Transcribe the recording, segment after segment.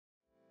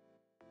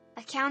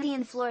county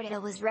in Florida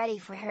was ready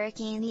for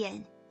Hurricane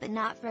Ian, but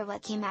not for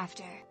what came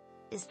after.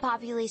 Is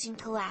population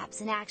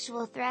collapse an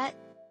actual threat?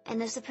 And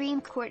the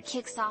Supreme Court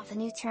kicks off a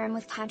new term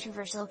with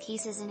controversial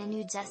cases and a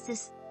new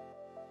justice?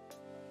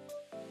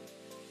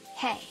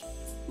 Hey!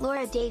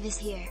 Laura Davis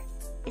here.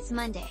 It's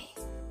Monday.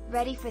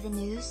 Ready for the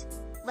news?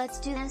 Let's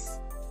do this!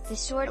 The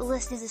short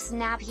list is a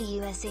snappy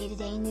USA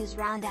Today news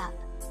roundup.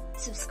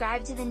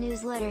 Subscribe to the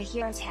newsletter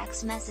here or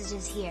text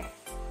messages here.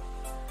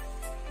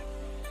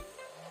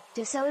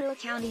 DeSoto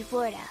County,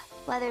 Florida,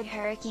 weathered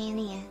Hurricane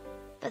Ian,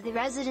 but the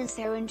residents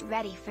there weren't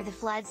ready for the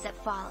floods that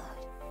followed.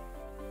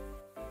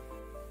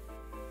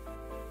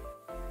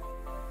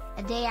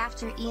 A day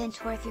after Ian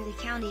tore through the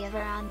county of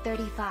around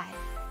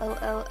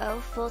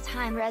 35,000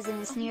 full-time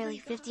residents nearly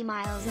 50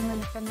 miles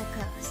inland from the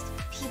coast,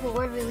 people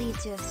were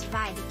relieved to have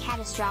survived the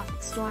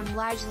catastrophic storm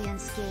largely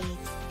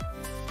unscathed.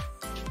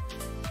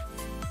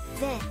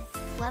 Then,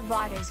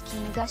 floodwaters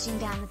came gushing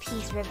down the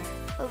Peace River,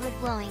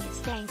 overflowing its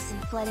banks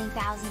and flooding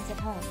thousands of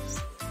homes.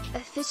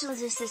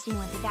 Officials assisting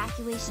with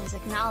evacuations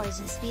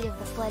acknowledged the speed of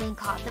the flooding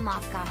caught them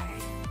off guard.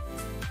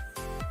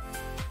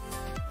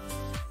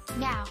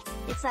 Now,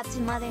 it's up to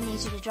Mother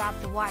Nature to drop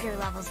the water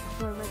levels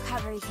before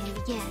recovery can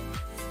begin.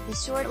 The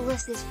short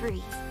list is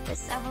free, but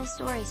several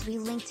stories we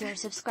link to are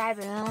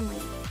subscriber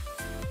only.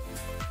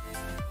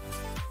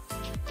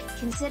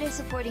 Consider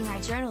supporting our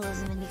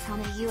journalism and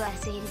become a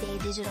USA Today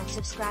digital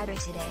subscriber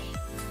today.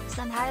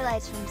 Some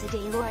highlights from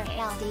today: Laura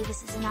L.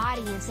 Davis is an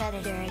audience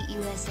editor at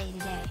USA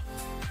Today.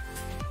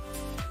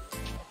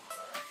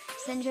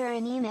 Send her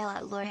an email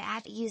at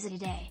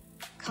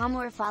laura@usatoday.com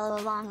or follow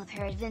along with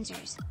her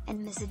adventures,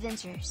 and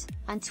misadventures,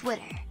 on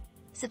Twitter.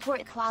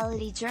 Support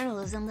quality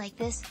journalism like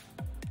this.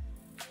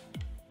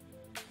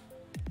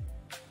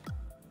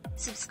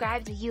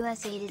 Subscribe to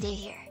USA Today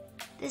here.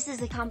 This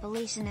is a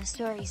compilation of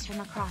stories from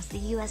across the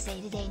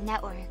USA Today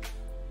network.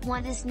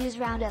 Want this news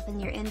roundup in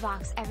your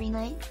inbox every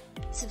night?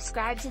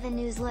 Subscribe to the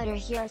newsletter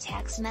here or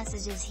text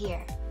messages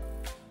here.